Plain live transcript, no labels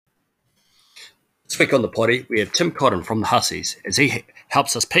This week on the potty, we have Tim Cotton from the Hussies as he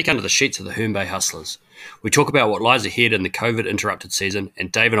helps us peek under the sheets of the Herne Bay Hustlers. We talk about what lies ahead in the COVID-interrupted season, and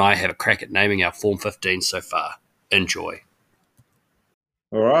Dave and I have a crack at naming our Form 15 so far. Enjoy.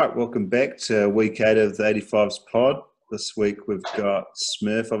 All right, welcome back to week 8 of the 85s pod. This week we've got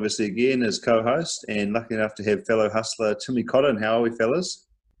Smurf, obviously, again as co-host, and lucky enough to have fellow hustler Timmy Cotton. How are we, fellas?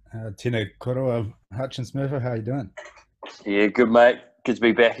 Tēnā koroa, Hutch and Smurfer, how are you doing? Yeah, good, mate. Good to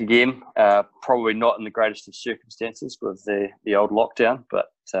be back again. Probably not in the greatest of circumstances with the old lockdown, but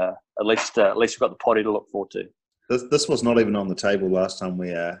at least we've got the potty to look forward to. This was not even on the table last time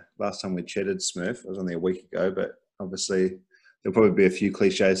we chatted, Smurf. It was only a week ago, but obviously there'll probably be a few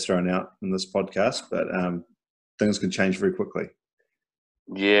cliches thrown out in this podcast, but things can change very quickly.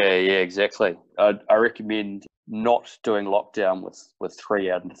 Yeah, exactly. I recommend not doing lockdown with 3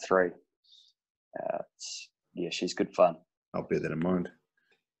 out of 3. She's good fun. I'll bear that in mind.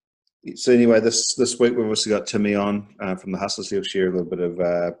 So anyway, this week we've also got Timmy on from the Hustlers. He'll share a little bit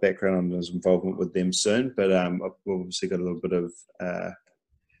of background on his involvement with them soon. But we've obviously got a little bit of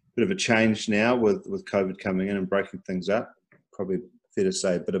a change now with COVID coming in and breaking things up. Probably fair to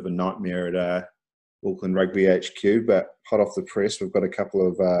say a bit of a nightmare at Auckland Rugby HQ. But hot off the press, we've got a couple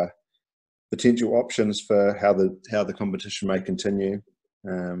of potential options for how the competition may continue.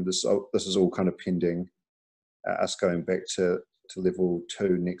 This is all kind of pending us going back to level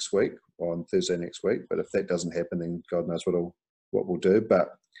 2 next week, or on Thursday next week. But if that doesn't happen, then God knows what we'll do. But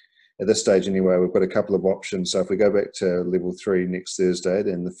at this stage anyway, we've got a couple of options. So if we go back to level 3 next Thursday,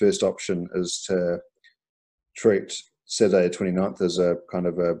 then the first option is to treat Saturday 29th as a kind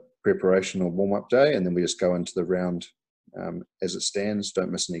of a preparation or warm-up day, and then we just go into the round as it stands,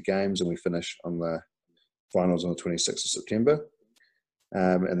 don't miss any games, and we finish on the finals on the 26th of September.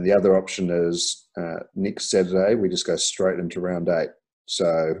 And the other option is next Saturday, we just go straight into round 8.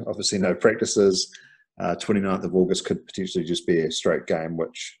 So obviously no practices. 29th of August could potentially just be a straight game,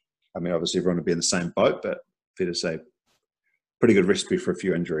 which, I mean, obviously everyone would be in the same boat, but fair to say, pretty good recipe for a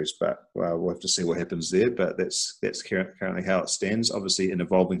few injuries. But we'll have to see what happens there. But that's currently how it stands. Obviously an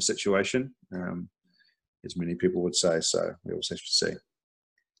evolving situation, as many people would say. So we also have to see.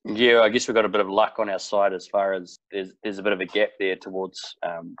 Yeah, I guess we've got a bit of luck on our side as far as there's a bit of a gap there towards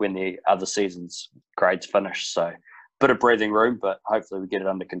when the other season's grades finish. So bit of breathing room, but hopefully we get it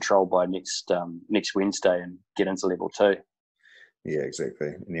under control by next Wednesday and get into level 2. Yeah, exactly.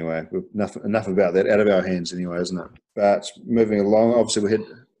 Anyway, enough about that. Out of our hands anyway, isn't it? But moving along, obviously we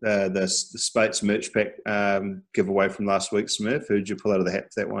had the Speight's merch pack giveaway from last week, Smurf. Who did you pull out of the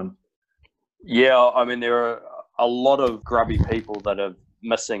hat for that one? Yeah, I mean, there are a lot of grubby people that are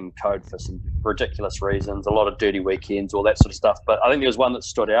missing code for some ridiculous reasons, a lot of dirty weekends, all that sort of stuff. But I think there was one that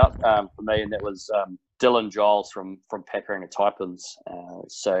stood out for me, and that was Dylan Giles from Packering Taipans.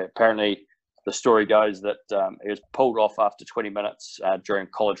 So apparently the story goes that he was pulled off after 20 minutes during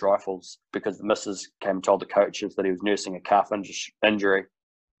college rifles because the missus came and told the coaches that he was nursing a calf injury.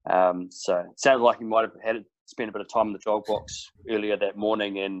 So it sounded like he might have spent a bit of time in the dog box earlier that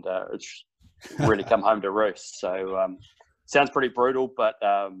morning, and it's really come home to roost. So sounds pretty brutal, but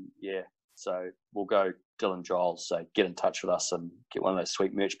so we'll go Dylan Giles. So get in touch with us and get one of those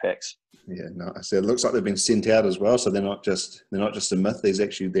sweet merch packs. Yeah, nice. So it looks like they've been sent out as well. So they're not just a myth.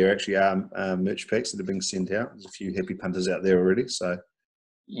 There actually are merch packs that are being sent out. There's a few happy punters out there already. So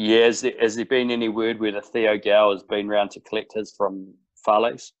yeah, has there been any word whether Theo Gow has been round to collect his from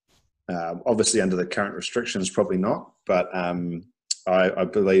Farley's? Obviously, under the current restrictions, probably not. But I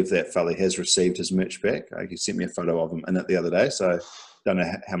believe that Farley has received his merch back. He sent me a photo of him in it the other day, so don't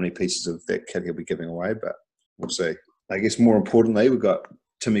know how many pieces of that kit he'll be giving away, but we'll see. I guess more importantly, we've got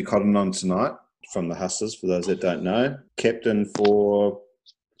Timmy Cotton on tonight from the Hustlers, for those that don't know. Captain for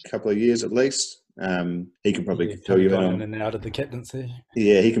a couple of years at least. He can probably fill you in and out of the captaincy.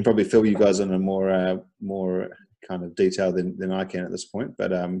 Yeah, he can probably fill you guys in a more kind of detail than I can at this point,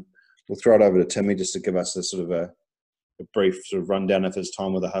 but we'll throw it over to Timmy just to give us a sort of a brief sort of rundown of his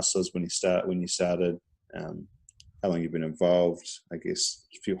time with the Hustlers, when you started, how long you've been involved, I guess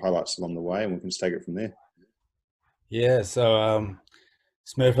a few highlights along the way, and we can just take it from there. Yeah, so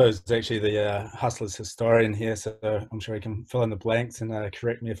Smurfo is actually the Hustlers historian here, so I'm sure he can fill in the blanks and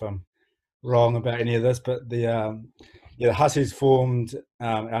correct me if I'm wrong about any of this. But the Hussies formed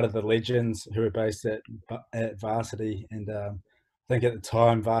out of the Legends, who were based at Varsity, and I think at the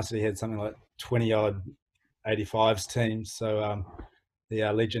time Varsity had something like 20-odd 85s teams, so the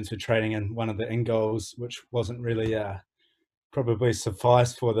Legends were training in one of the in-goals, which wasn't really probably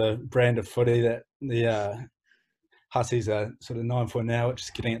suffice for the brand of footy that the Hussies are sort of known for now, which is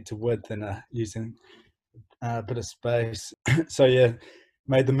getting it to width and using a bit of space. So yeah,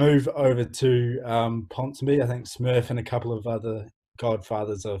 made the move over to Ponsonby. I think Smurf and a couple of other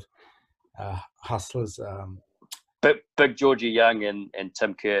godfathers of hustlers. Big Georgie Young and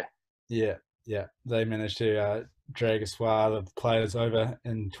Tim Kerr. Yeah, they managed to drag a swath of players over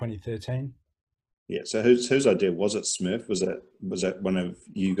in 2013. Yeah. So whose idea was it? Smurf? Was that one of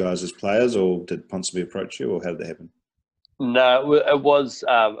you guys as players, or did Ponsonby approach you, or how did that happen? No, it was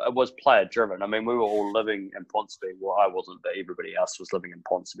player driven. I mean, we were all living in Ponsonby. Well, I wasn't, but everybody else was living in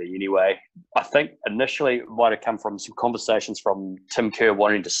Ponsonby anyway. I think initially it might have come from some conversations from Tim Kerr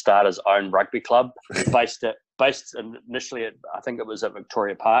wanting to start his own rugby club, based initially at, I think it was at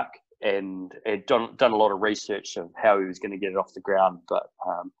Victoria Park, and had done a lot of research of how he was going to get it off the ground. But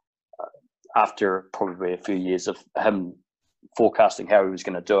after probably a few years of him forecasting how he was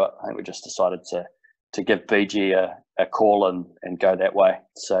going to do it, I think we just decided to give BG a call and go that way.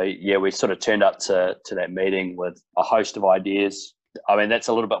 So yeah, we sort of turned up to that meeting with a host of ideas. I mean, that's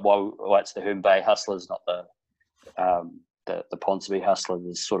a little bit why it's the Herne Bay Hustlers, not the Ponsonby Hustlers,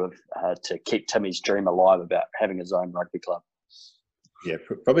 is sort of to keep Timmy's dream alive about having his own rugby club. Yeah,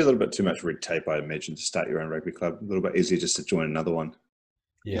 probably a little bit too much red tape, I imagine, to start your own rugby club. A little bit easier just to join another one.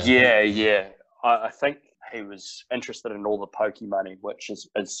 Yeah. I think he was interested in all the pokey money, which is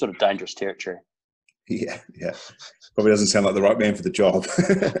sort of dangerous territory. Yeah. Probably doesn't sound like the right man for the job.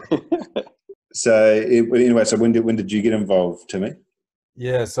 So anyway, so when did you get involved, Timmy?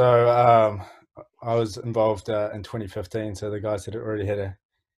 Yeah, so I was involved in 2015. So the guys had already had a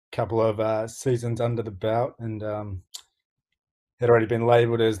couple of seasons under the belt, and had already been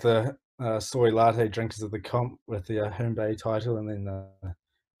labelled as the soy latte drinkers of the comp with the Herne Bay title, and then the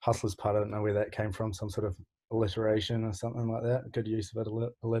Hustlers part. I don't know where that came from, some sort of alliteration or something like that. Good use of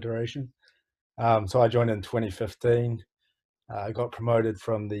alliteration. So I joined in 2015. I got promoted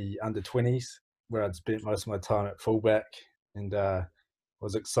from the under-20s, where I'd spent most of my time at fullback, and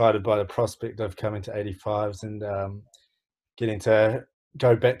was excited by the prospect of coming to 85s and getting to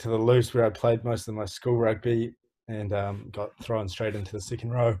go back to the loose, where I played most of my school rugby, and got thrown straight into the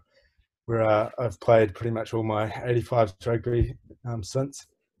second row, where I've played pretty much all my 85s rugby since.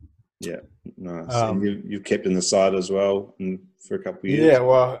 Yeah, nice. And you've kept in the side as well for a couple of years. Yeah,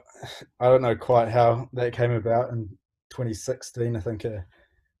 well, I don't know quite how that came about. In 2016, I think a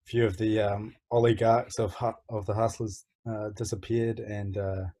few of the oligarchs of the Hustlers disappeared, and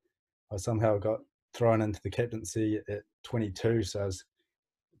I somehow got thrown into the captaincy at 22. So I was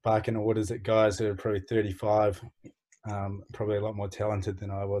barking orders at guys who are probably 35, probably a lot more talented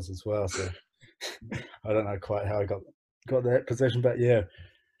than I was as well. So I don't know quite how I got that position, but yeah.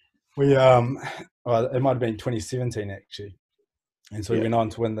 We it might have been 2017 actually, and so we went on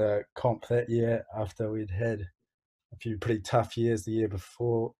to win the comp that year after we'd had a few pretty tough years the year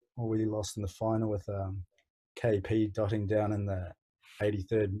before. We lost in the final with KP dotting down in the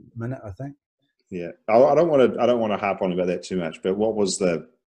 83rd minute, I think. Yeah, I don't want to harp on about that too much, but what was the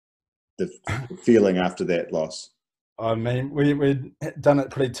feeling after that loss? I mean, we'd done it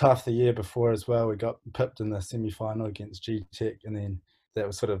pretty tough the year before as well. We got pipped in the semi-final against G-Tech, and then that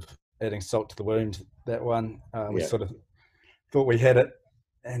was sort of adding salt to the wound, that one. We sort of thought we had it,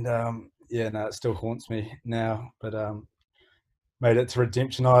 and it still haunts me now, but made it to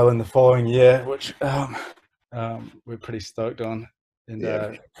Redemption Island the following year, which we're pretty stoked on,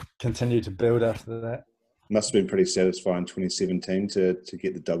 and continued to build after that. Must have been pretty satisfying 2017 to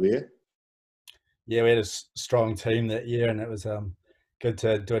get the W. Yeah, we had a strong team that year, and it was good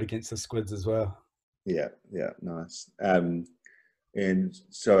to do it against the Squids as well. Yeah, nice. And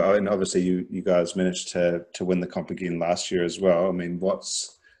so, and obviously you guys managed to win the comp again last year as well. I mean,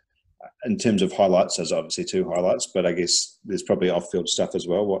 what's, in terms of highlights, there's obviously two highlights, but I guess there's probably off-field stuff as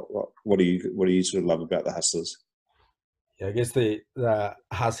well. What do you sort of love about the Hustlers? Yeah, I guess the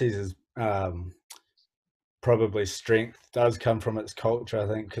Hussies is probably strength does come from its culture, I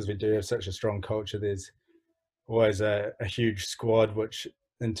think, because we do have such a strong culture. There's always a huge squad, which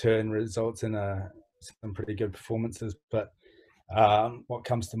in turn results in some pretty good performances. But what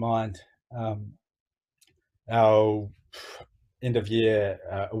comes to mind, our end of year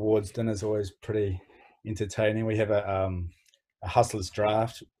awards dinner is always pretty entertaining. We have a Hustlers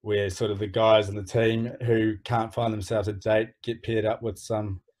draft where sort of the guys in the team who can't find themselves a date get paired up with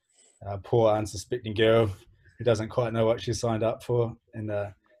some poor unsuspecting girl who doesn't quite know what she signed up for, and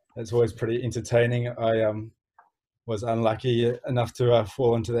it's always pretty entertaining. I was unlucky enough to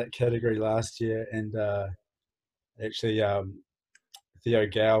fall into that category last year, and actually Theo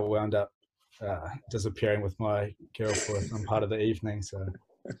Gow wound up disappearing with my girl for some part of the evening, so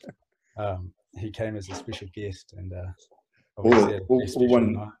he came as a special guest, and obviously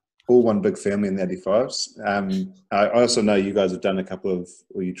all all one big family in the 85s. I also know you guys have done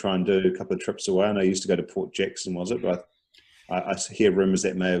you try and do a couple of trips away. I know you used to go to Port Jackson, was it? But I hear rumours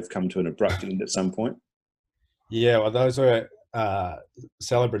that may have come to an abrupt end at some point. Yeah, well, those were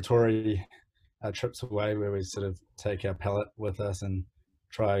celebratory trips away where we sort of take our pallet with us and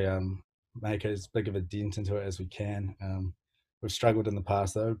try make as big of a dent into it as we can. We've struggled in the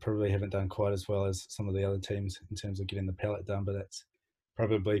past though, probably haven't done quite as well as some of the other teams in terms of getting the pallet done, but that's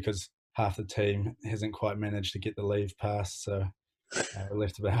probably because half the team hasn't quite managed to get the leave passed, so we're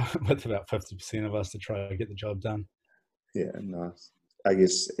left with about 50% of us to try to get the job done. Yeah, nice. I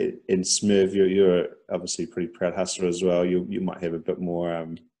guess in Smurf, you're obviously a pretty proud hustler as well. You might have a bit more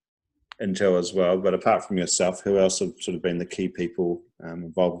intel as well, but apart from yourself, who else have sort of been the key people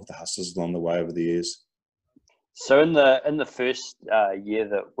involved with the hustlers along the way over the years? So in the first year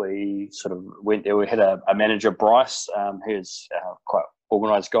that we sort of went there, we had a manager, Bryce, who's quite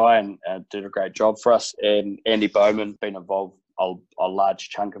organised guy and did a great job for us, and Andy Bowman been involved a large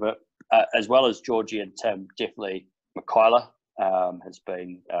chunk of it, as well as Georgie and Tim. Definitely Michaela has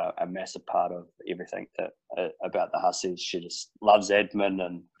been a massive part of everything about the Hussies. She just loves admin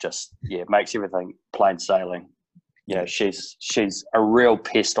and just makes everything plain sailing. She's a real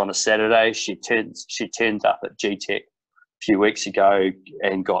pest on a Saturday. She turned up at GTEC a few weeks ago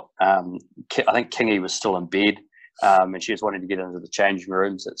and got I think Kingy was still in bed, and she was wanting to get into the changing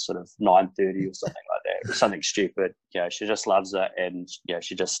rooms at sort of 9:30 or something like that, something stupid. She just loves it, and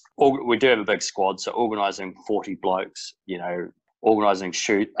we do have a big squad, so organising 40 blokes, organising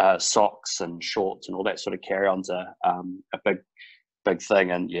socks and shorts and all that sort of carry-ons are a big thing.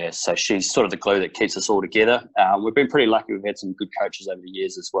 And so she's sort of the glue that keeps us all together. We've been pretty lucky. We've had some good coaches over the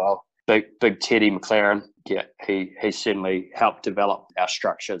years as well. Big Teddy McLaren, he certainly helped develop our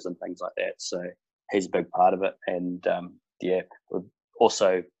structures and things like that, so he's a big part of it. And we've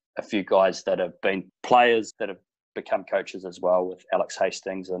also a few guys that have been players that have become coaches as well, with Alex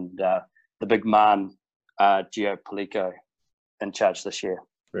Hastings and the big man Gio Palico in charge this year.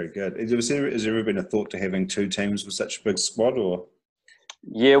 Very good. Has there ever been a thought to having two teams with such a big squad, or?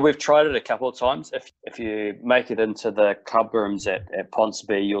 Yeah, we've tried it a couple of times. If you make it into the club rooms at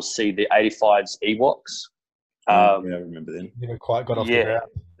Ponsonby, you'll see the 85s Ewoks. I remember them. Never quite got off the ground.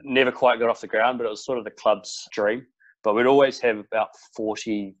 Never quite got off the ground, but it was sort of the club's dream. But we'd always have about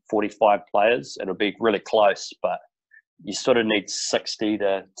 40, 45 players. It'll be really close, but you sort of need 60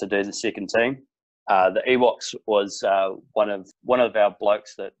 to do the second team. The Ewoks was one of our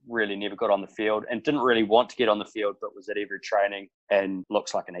blokes that really never got on the field and didn't really want to get on the field, but was at every training and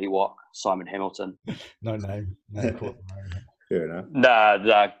looks like an Ewok, Simon Hamilton. No name. Fair enough.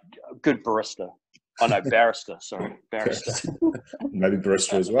 Nah, good barista. Oh no, barrister. Sorry, barrister. Maybe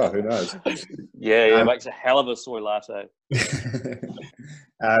barista as well. Who knows? Yeah, makes a hell of a soy latte.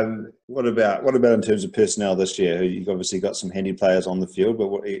 What about in terms of personnel this year? You've obviously got some handy players on the field, but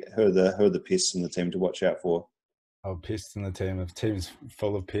who are the pests in the team to watch out for? Oh, pests in the team. The team's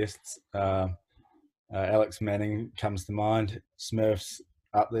full of pests. Alex Manning comes to mind. Smurf's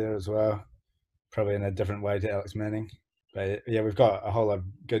up there as well, probably in a different way to Alex Manning. But yeah, we've got a whole lot of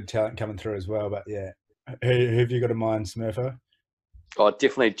good talent coming through as well. But yeah, who have you got in mind, Smurfo? Oh,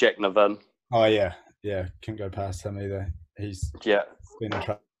 definitely Jack Nevin. Oh yeah, can't go past him either. He's been in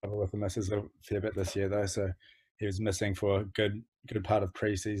trouble with the misses a fair bit this year though, so he was missing for a good part of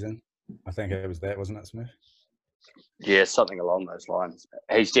pre-season. I think it was that, wasn't it, Smurf? Yeah, something along those lines.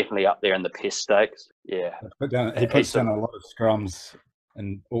 He's definitely up there in the pest stakes. Yeah, he puts down a lot of scrums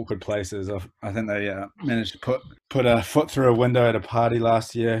in awkward places. I think they managed to put a foot through a window at a party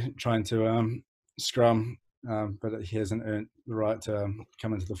last year trying to scrum, but he hasn't earned the right to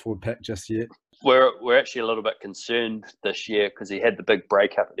come into the forward pack just yet. We're actually a little bit concerned this year because he had the big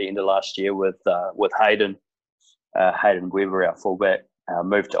breakup at the end of last year with Hayden Weber, our fullback,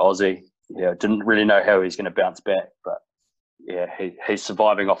 moved to Aussie. Yeah, didn't really know how he's going to bounce back, but yeah, he's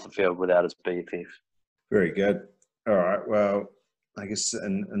surviving off the field without his BFF. Very good. All right, well, I guess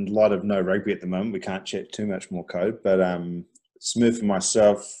in light of no rugby at the moment, we can't chat too much more code. But Smurf and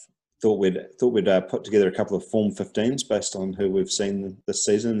myself thought we'd put together a couple of Form 15s based on who we've seen this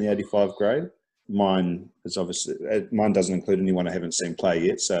season in the 85 grade. Mine doesn't include anyone I haven't seen play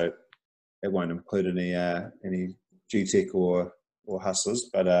yet, so it won't include any GTEC or hustlers.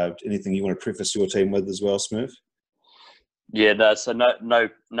 But anything you want to preface your team with as well, Smurf? Yeah, so no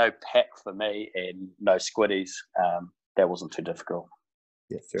pack for me and no squiddies. That wasn't too difficult.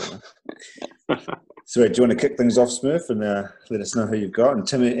 Yeah, fair enough. So, do you want to kick things off, Smurf, and let us know who you've got? And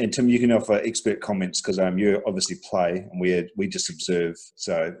Tim, you can offer expert comments because you obviously play and we just observe.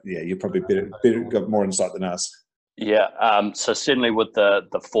 So, yeah, you're probably better got more insight than us. Yeah, so certainly with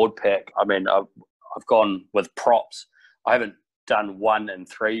the forward pack, I mean, I've gone with props. I haven't done 1 and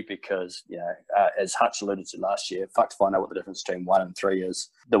 3 because, as Hutch alluded to last year, fuck to find out what the difference between 1 and 3 is.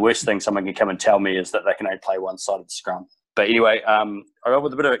 The worst thing someone can come and tell me is that they can only play one side of the scrum. But anyway, I got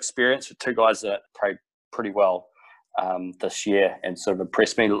with a bit of experience with 2 guys that played pretty well this year and sort of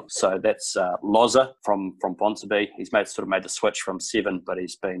impressed me. So that's Loza from Ponsonby. He's made the switch from 7, but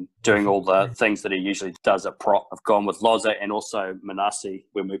he's been doing all the things that he usually does at prop. I've gone with Loza and also Manasi.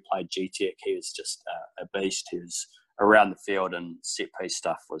 When we played GTEC, he was just a beast. He was around the field and set piece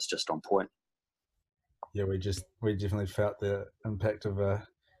stuff was just on point. Yeah, we definitely felt the impact of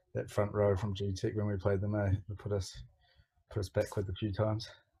that front row from GTEC when we played them. They put us backward a few times.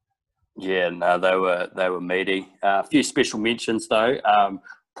 Yeah, no, they were meaty. A few special mentions though.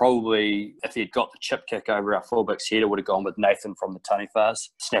 Probably if he'd got the chip kick over our fullback's head, I would have gone with Nathan from the Taniwhas.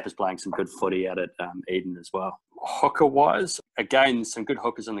 Snapper's playing some good footy out at Eden as well. Hooker-wise, again, some good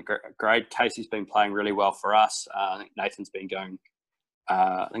hookers in the grade. Casey's been playing really well for us. I think Nathan's been going,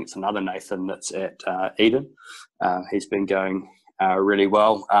 I think it's another Nathan that's at Eden. He's been going really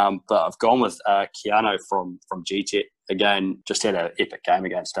well. But I've gone with Keanu from GTEC. Again, just had an epic game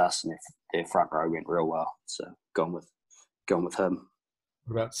against us, and their front row went real well. So gone with him.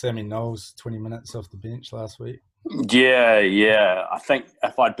 What about Sammy Knowles, 20 minutes off the bench last week? Yeah. I think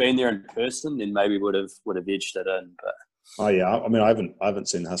if I'd been there in person, then maybe would have edged it in. But oh yeah, I mean, I haven't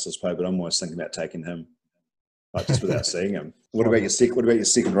seen Hustlers play, but I'm always thinking about taking him, like just without seeing him. What about your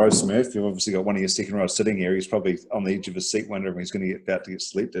second row, Smurf? You've obviously got one of your second row sitting here. He's probably on the edge of his seat, wondering if he's going to about to get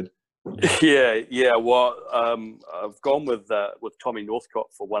selected. Yeah. Well, I've gone with Tommy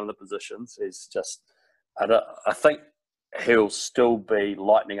Northcott for one of the positions. He's just, I think he'll still be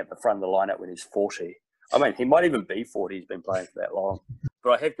lightning at the front of the lineup when he's 40. I mean, he might even be 40. He's been playing for that long.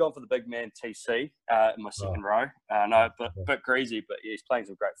 But I have gone for the big man TC in my second row. I know, a bit greasy, but yeah, he's playing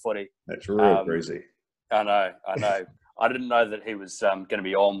some great footy. That's real greasy. I know. I didn't know that he was going to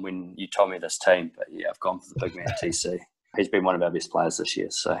be on when you told me this team, but yeah, I've gone for the big man TC. He's been one of our best players this year.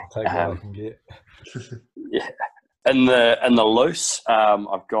 So take what I can get. Yeah. In the loose,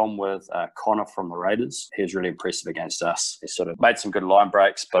 I've gone with Connor from the Raiders. He was really impressive against us. He sort of made some good line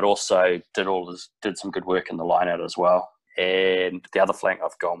breaks, but also did some good work in the line out as well. And the other flank,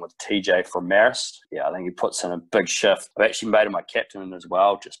 I've gone with TJ from Marist. Yeah, I think he puts in a big shift. I've actually made him my captain as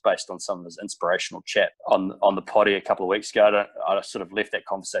well, just based on some of his inspirational chat on the potty a couple of weeks ago. I sort of left that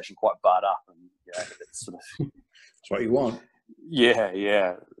conversation quite barred up, and it's sort of that's what you want.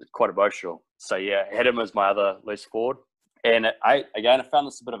 Yeah, quite emotional. So yeah, I had him as my other loose forward. And at 8, again, I found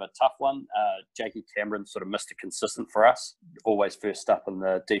this a bit of a tough one. Jakey Cameron sort of Mr. Consistent for us, always first up in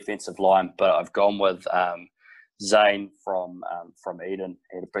the defensive line. But I've gone with Zane from Eden.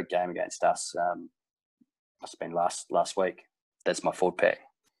 He had a big game against us. Must have been last week. That's my forward pack.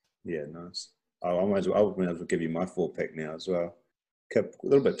 Yeah, nice. I might as well give you my forward pack now as well. A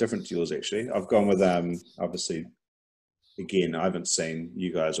little bit different to yours actually. I've gone with obviously. Again, I haven't seen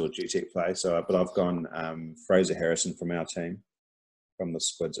you guys or GTEC play, but I've gone Fraser Harrison from our team, from the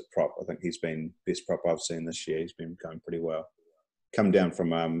squids at prop. I think he's been best prop I've seen this year. He's been going pretty well. Come down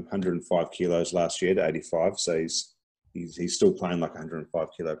from 105 kilos last year to 85, so he's still playing like 105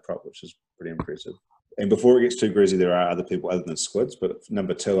 kilo prop, which is pretty impressive. And before it gets too greasy, there are other people other than squids, but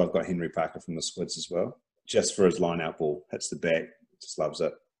number 2, I've got Henry Parker from the squids as well, just for his line out ball. Hits the back, just loves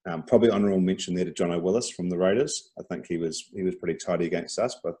it. Probably honourable mention there to Jono Willis from the Raiders. I think he was pretty tidy against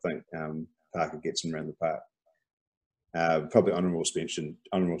us, but I think Parker gets him around the park. Probably honourable mention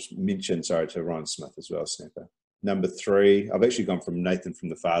to Ryan Smith as well, snapper. Number 3, I've actually gone from Nathan from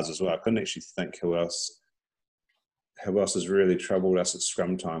the Fars as well. I couldn't actually think who else has really troubled us at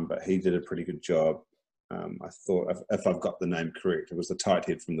scrum time, but he did a pretty good job. I thought if I've got the name correct, it was the tight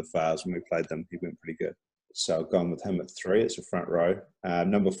head from the Fars when we played them. He went pretty good. So I've gone with him at 3. It's a front row.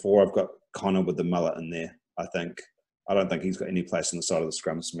 Number 4, I've got Connor with the mullet in there. I don't think he's got any place on the side of the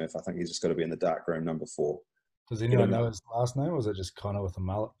scrum, Smith. I think he's just got to be in the dark room, number 4. Does anyone know his last name, or is it just Connor with a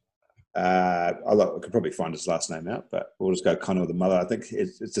mullet? I could probably find his last name out, but we'll just go Connor with the mullet. I think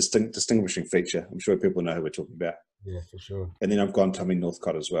it's a distinguishing feature. I'm sure people know who we're talking about. Yeah, for sure. And then I've gone Tommy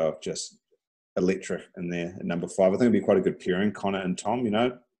Northcott as well, just electric in there at number 5. I think it'd be quite a good pairing, Connor and Tom,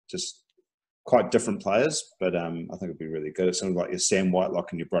 just quite different players, but I think it'd be really good. It's sort of like your Sam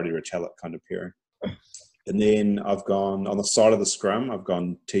Whitelock and your Brodie Retallick kind of pairing. And then I've gone on the side of the scrum, I've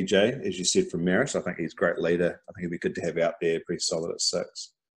gone TJ, as you said, from Marist. I think he's a great leader. I think he'd be good to have out there, pretty solid at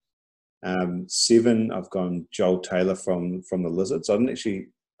 6. 7, I've gone Joel Taylor from the Lizards. I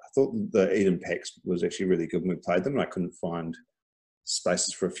thought the Eden Packs was actually really good when we played them, and I couldn't find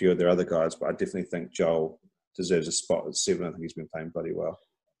spaces for a few of their other guys, but I definitely think Joel deserves a spot at 7. I think he's been playing bloody well.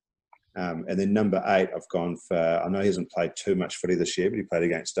 And then number 8, I've gone for, I know he hasn't played too much footy this year, but he played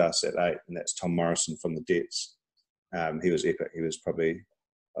against us at 8, and that's Tom Morrison from the Dets. He was epic. He was probably,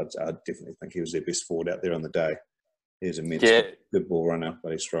 I definitely think he was their best forward out there on the day. He was immense, good ball runner,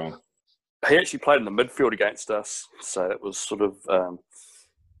 bloody strong. He actually played in the midfield against us, so it was sort of, I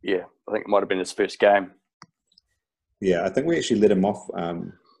think it might have been his first game. Yeah, I think we actually let him off.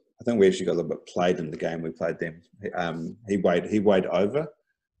 I think we actually got a little bit played in the game we played them. He weighed over.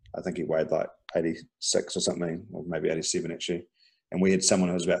 I think he weighed like 86 or something, or maybe 87 actually. And we had someone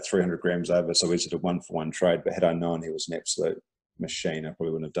who was about 300 grams over, so we did a 1-for-1 trade. But had I known he was an absolute machine, I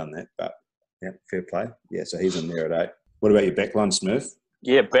probably wouldn't have done that. But yeah, fair play. Yeah, so he's in there at 8. What about your backline, Smurf?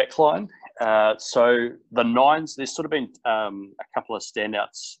 Yeah, backline. So the 9s, there's sort of been a couple of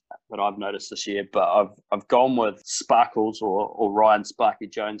standouts that I've noticed this year, but I've gone with Sparkles or Ryan Sparky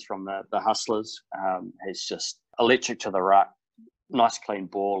Jones from the Hustlers. He's just electric to the ruck, nice clean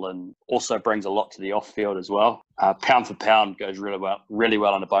ball, and also brings a lot to the off field as well. Pound for pound goes really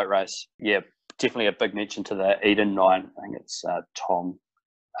well in a boat race. Yeah, definitely a big mention to the Eden 9. I think it's Tom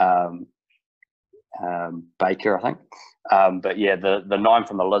Baker, I think. But yeah, the 9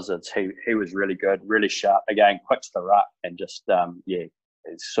 from the Lizards, he was really good, really sharp. Again, quick to the ruck, and just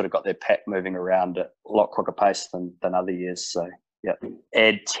it's sort of got their pack moving around at a lot quicker pace than other years. So yeah.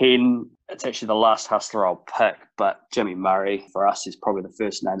 Add 10. It's actually the last Hustler I'll pick, but Jimmy Murray for us is probably the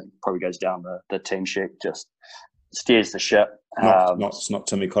first name that probably goes down the team sheet. Just steers the ship. It's not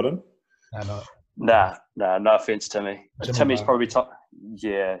Timmy Cotton. No, no offense, Timmy. Timmy's probably top.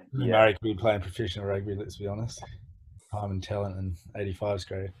 Yeah. Murray could be playing professional rugby, let's be honest. Time and talent, and 85 is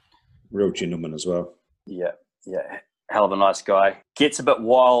great. Real gentleman as well. Yeah. Hell of a nice guy. Gets a bit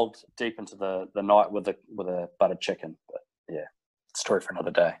wild deep into the night with a buttered chicken. But yeah, story for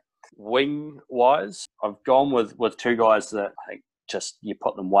another day. Wing wise, I've gone with 2 guys that I think just you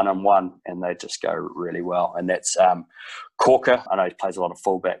put them 1-on-1 and they just go really well. And that's Corker. I know he plays a lot of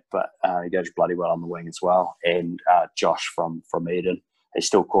fullback, but he goes bloody well on the wing as well. And Josh from Eden. He's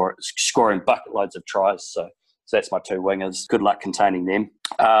still scoring bucket loads of tries. So that's my 2 wingers. Good luck containing them.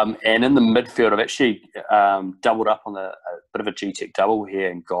 And in the midfield, I've actually doubled up on a bit of a G-Tech double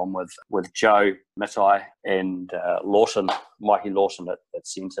here and gone with Joe Mitai and Mikey Lawton at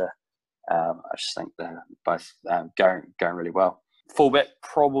centre. I just think they're both going really well. Fullback,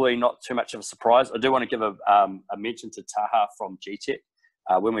 probably not too much of a surprise. I do want to give a mention to Taha from G-Tech.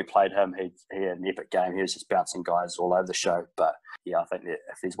 When we played him, he had an epic game. He was just bouncing guys all over the show. But yeah, I think that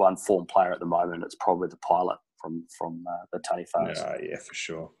if there's one form player at the moment, it's probably the pilot from the Tunny Farms. Yeah, for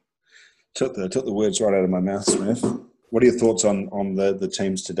sure. Took the words right out of my mouth, Smith. What are your thoughts on the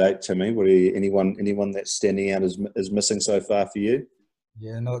teams to date, Timmy? Anyone that's standing out is missing so far for you?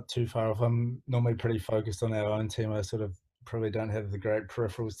 Yeah, not too far off. I'm normally pretty focused on our own team. I sort of probably don't have the great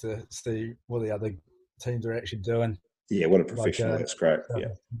peripherals to see what the other teams are actually doing. Yeah, what a professional. That's great. Yeah.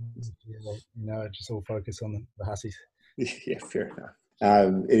 Just all focus on the Hussies. Yeah, fair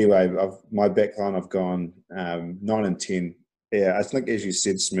enough. Anyway, my backline, I've gone 9 and 10. Yeah, I think as you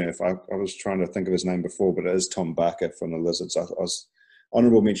said, Smurf, I was trying to think of his name before, but it is Tom Barker from the Lizards. I was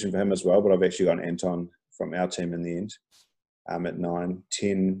honourable mention for him as well, but I've actually gone Anton from our team in the end. At 9,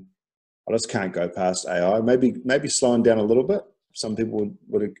 10, I just can't go past AI. Maybe slowing down a little bit. Some people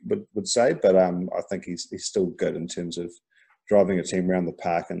would say, but I think he's still good in terms of driving a team around the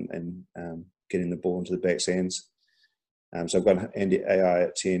park and getting the ball into the back's hands. So I've got Andy AI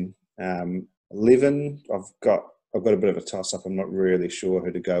at 10. 11, I've got a bit of a toss up. I'm not really sure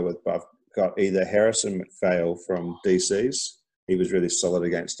who to go with, but I've got either Harrison McPhail from DCs. He was really solid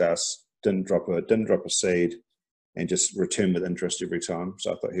against us. Didn't drop a seed, and just returned with interest every time.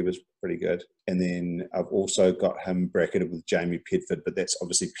 So I thought he was pretty good. And then I've also got him bracketed with Jamie Pedford, but that's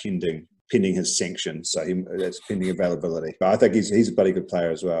obviously pending his sanction. So that's pending availability. But I think he's a bloody good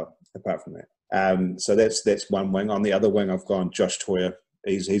player as well, apart from that. So that's one wing. On the other wing, I've gone Josh Toyer.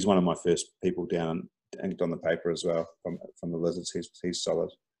 He's one of my first people down, inked on the paper as well from the Lizards. He's solid.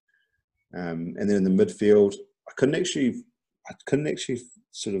 And then in the midfield, I couldn't actually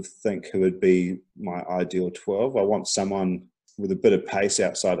sort of think who would be my ideal 12. I want someone with a bit of pace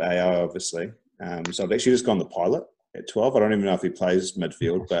outside AI, obviously. So I've actually just gone the pilot at 12. I don't even know if he plays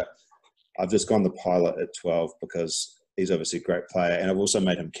midfield, but I've just gone the pilot at 12 because he's obviously a great player, and I've also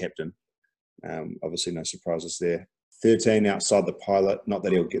made him captain. Obviously, no surprises there. 13 outside the pilot, not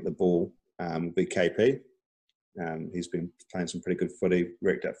that he'll get the ball, will be KP. He's been playing some pretty good footy,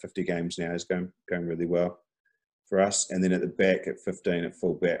 racked up 50 games now. He's going really well for us. And then at the back at 15 at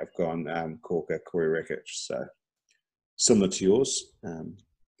full back, I've gone Corey Rakic. So similar to yours.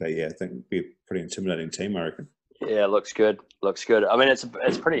 But yeah, I think it'd be a pretty intimidating team, I reckon. Yeah, looks good. Looks good. I mean, it's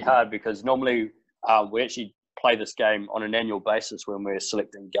pretty hard because normally we actually play this game on an annual basis when we're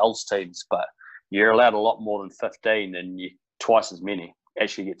selecting girls teams, but you're allowed a lot more than 15, and you twice as many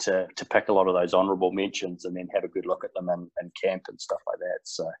actually get to pick a lot of those honourable mentions and then have a good look at them in camp and stuff like that.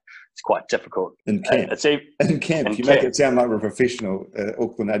 So it's quite difficult. In camp? In camp. You make it sound like we're a professional.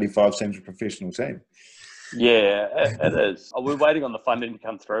 Auckland 85 seems a professional team. Yeah, it is. We're waiting on the funding to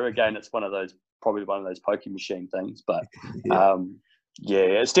come through. Again, it's probably one of those pokey machine things. But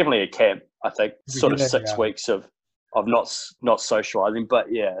it's definitely a camp, I think. Sort of 6 weeks of not socialising. But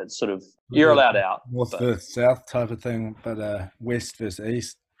yeah, it's sort of, you're allowed out. North versus south type of thing, but west versus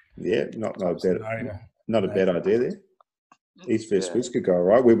east. Yeah, not a bad idea there. East versus west could go all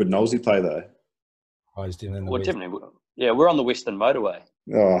right. Where would Knowlesy play though? Oh, he's definitely in the west. Definitely. Yeah, we're on the Western Motorway.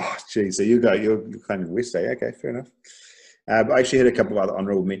 Oh, geez. So you're claiming West, eh? Okay, fair enough. I actually had a couple of other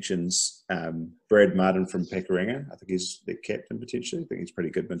honourable mentions. Brad Martin from Pakuranga. I think he's the captain potentially. I think he's a pretty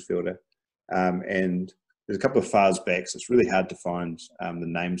good midfielder. And there's a couple of Fars backs. It's really hard to find the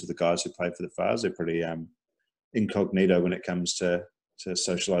names of the guys who played for the Fars. They're pretty incognito when it comes to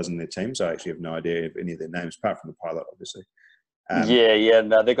socialising their teams. So I actually have no idea of any of their names, apart from the pilot, obviously.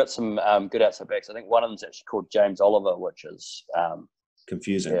 No, they've got some good outside backs. I think one of them's actually called James Oliver, which is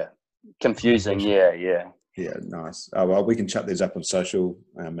confusing. Yeah, confusing. Yeah. Yeah, nice. Oh, well, we can chuck these up on social,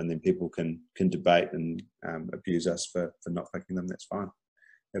 and then people can debate and abuse us for not picking them. That's fine.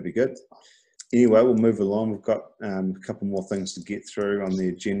 That'd be good. Anyway, we'll move along. We've got a couple more things to get through on the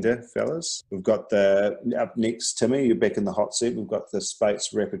agenda, fellas. We've got up next, Timmy, you're back in the hot seat. We've got the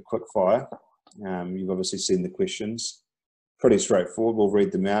Speight's Rapid Quickfire. You've obviously seen the questions. Pretty straightforward. We'll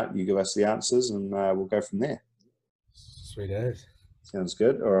read them out. You give us the answers, and we'll go from there. Sweet as. Sounds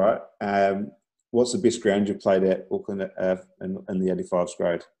good. All right. What's the best ground you've played at Auckland in the 85s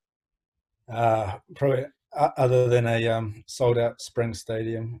grade? Probably other than a sold-out Spring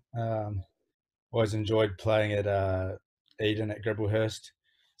Stadium. Always enjoyed playing at Eden at Gribblehurst.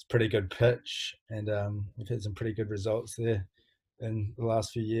 It's a pretty good pitch, and we've had some pretty good results there in the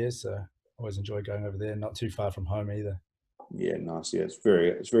last few years. So always enjoy going over there. Not too far from home either. Yeah, nice. Yeah, it's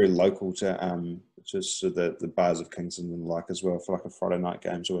very local to just the bars of Kingston and the like as well. For like a Friday night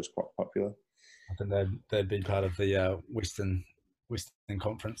game is always quite popular. I think they'd be part of the Western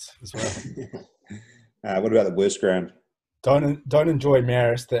Conference as well. What about the worst ground? Don't enjoy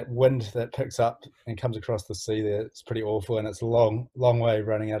Marist. That wind that picks up and comes across the sea there, it's pretty awful, and it's a long way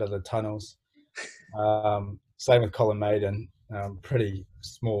running out of the tunnels. Same with Colin Maiden. Pretty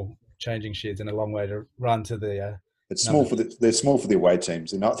small changing sheds and a long way to run to the. It's small they're small for the away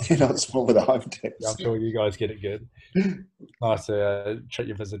teams. They're not small for the home teams. Yeah, I'm sure you guys get it good. Nice to treat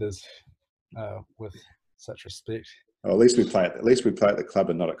your visitors with such respect. Well, at least we play at the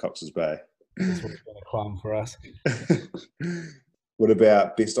club and not at Cox's Bay. That's what's been a climb for us. What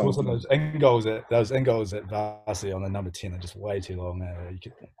about best on? Also, those end goals at Varsity on the number 10 are just way too long.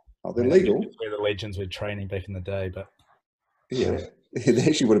 They're legal. Where the legends were training back in the day, but yeah, they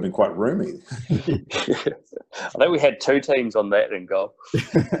actually would have been quite roomy. I think we had 2 teams on that in goal.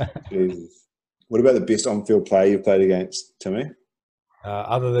 Jesus. What about the best on-field player you've played against, Timmy?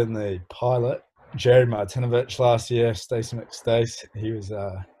 Other than the pilot, Jared Martinovich last year, Stacey McStace, he was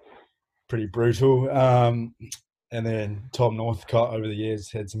pretty brutal. And then Tom Northcott over the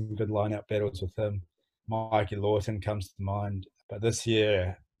years had some good line-out battles with him. Mikey Lawton comes to mind. But this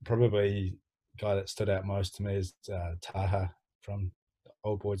year, probably the guy that stood out most to me is Taha from the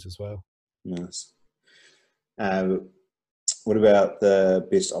Old Boys as well. Nice. What about the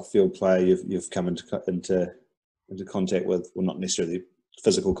best off-field player you've come into contact with? Well, not necessarily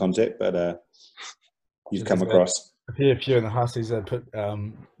physical contact, but you've come across. A few in the Hussies that put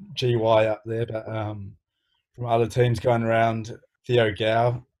GY up there, but from other teams going around, Theo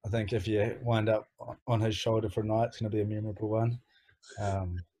Gow, I think if you wind up on his shoulder for a night, it's going to be a memorable one.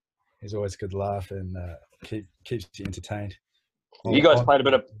 He's always a good laugh and keeps you entertained. You guys played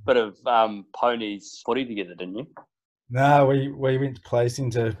a bit of ponies footy together, didn't you? No, we went to placing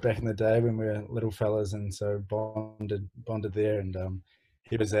back in the day when we were little fellas, and so bonded there. And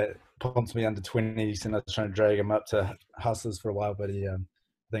he was at Ponsonby under 20s, and I was trying to drag him up to Hustlers for a while, but I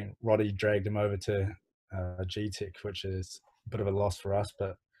think Roddy dragged him over to G-Tech, which is a bit of a loss for us,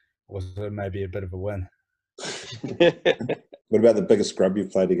 but also maybe a bit of a win. What about the biggest scrub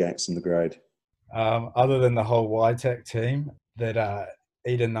you've played against in the grade? Other than the whole YTAC team, that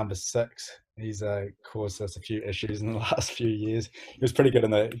Eden number 6, he's caused us a few issues in the last few years. He was pretty good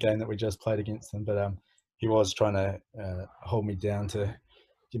in the game that we just played against him, but he was trying to hold me down to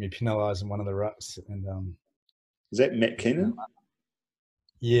get me penalised in one of the rucks. And is that Matt Keenan?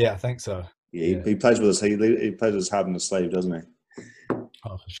 Yeah, I think so. Yeah, he plays with his he plays with his heart on his sleeve, doesn't he?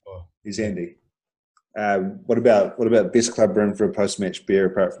 Oh, for sure. He's handy. What about best club room for a post-match beer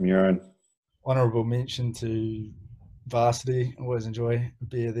apart from your own? Honourable mention to Varsity. Always enjoy a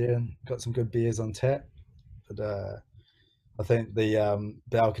beer there, and got some good beers on tap. But I think the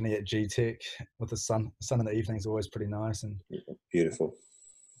balcony at G-Tech with the sun in the evening is always pretty nice, and Beautiful.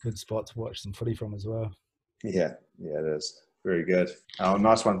 good spot to watch some footy from as well. Yeah, it is. Very good. Oh,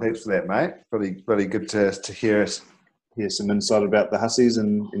 nice one. Thanks for that, mate. Really good to hear some insight about the Hussies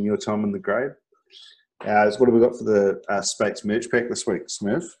and your time in the grade. So what have we got for the Speight's merch pack this week,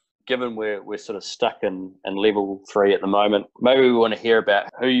 Smurf? Given we're sort of stuck in level 3 at the moment, maybe we want to hear about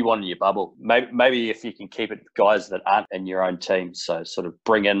who you want in your bubble. Maybe if you can keep it guys that aren't in your own team, so sort of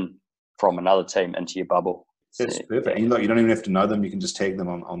bring in from another team into your bubble. That's perfect. You don't even have to know them. You can just tag them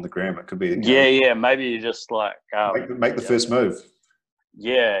on the gram. It could be Maybe you just like make the first move.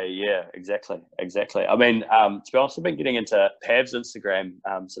 Yeah, exactly. I mean, to be honest, I've been getting into Pav's Instagram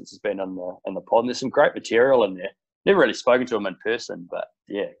since it's been in the pod. And there's some great material in there. Never really spoken to him in person, but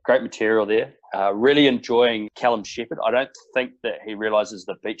yeah, great material there. Really enjoying Callum Shepherd. I don't think that he realises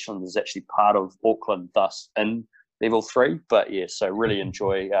that Beachland is actually part of Auckland, thus in level 3. But yeah, so really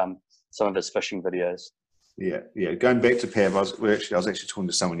enjoy some of his fishing videos. Yeah. Going back to Pav, I was actually talking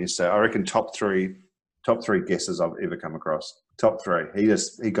to someone yesterday. I reckon top three guesses I've ever come across. Top 3.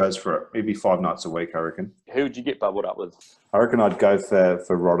 He goes for it. Maybe 5 nights a week, I reckon. Who would you get bubbled up with? I reckon I'd go for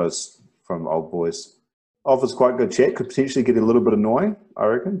Rodders from Old Boys. Offers quite good chat. Could potentially get a little bit annoying, I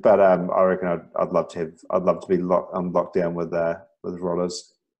reckon. But I reckon I'd love to be locked down with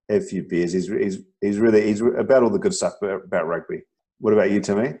Rodders. Have a few beers. He's about all the good stuff about rugby. What about you,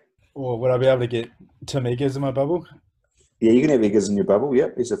 Timmy? Or would I be able to get Tim Eggers in my bubble? Yeah, you can have Eggers in your bubble.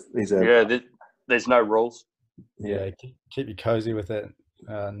 Yep, he's a. Yeah, there's no rules. Yeah, keep you cozy with that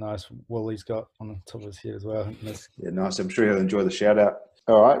nice wool he's got on the top of his head as well. Yeah, nice. I'm sure he'll enjoy the shout out.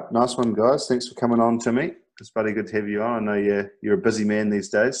 All right, nice one, guys. Thanks for coming on, Timmy. It's bloody good to have you on. I know you're a busy man these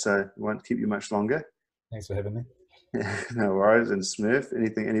days, so we won't keep you much longer. Thanks for having me. No worries. And Smurf,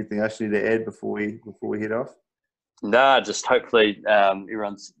 anything else you need to add before we head off? Nah, just hopefully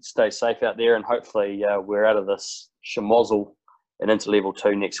everyone stays safe out there, and hopefully we're out of this schmozzle and into level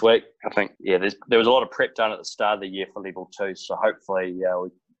 2 next week. I think, there was a lot of prep done at the start of the year for level 2, so hopefully we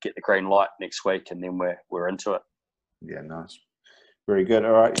get the green light next week, and then we're into it. Yeah, nice. Very good.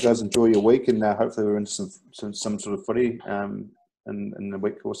 All right, you guys enjoy your week, and hopefully we're into some sort of footy in a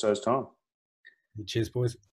week or so's time. Cheers, boys.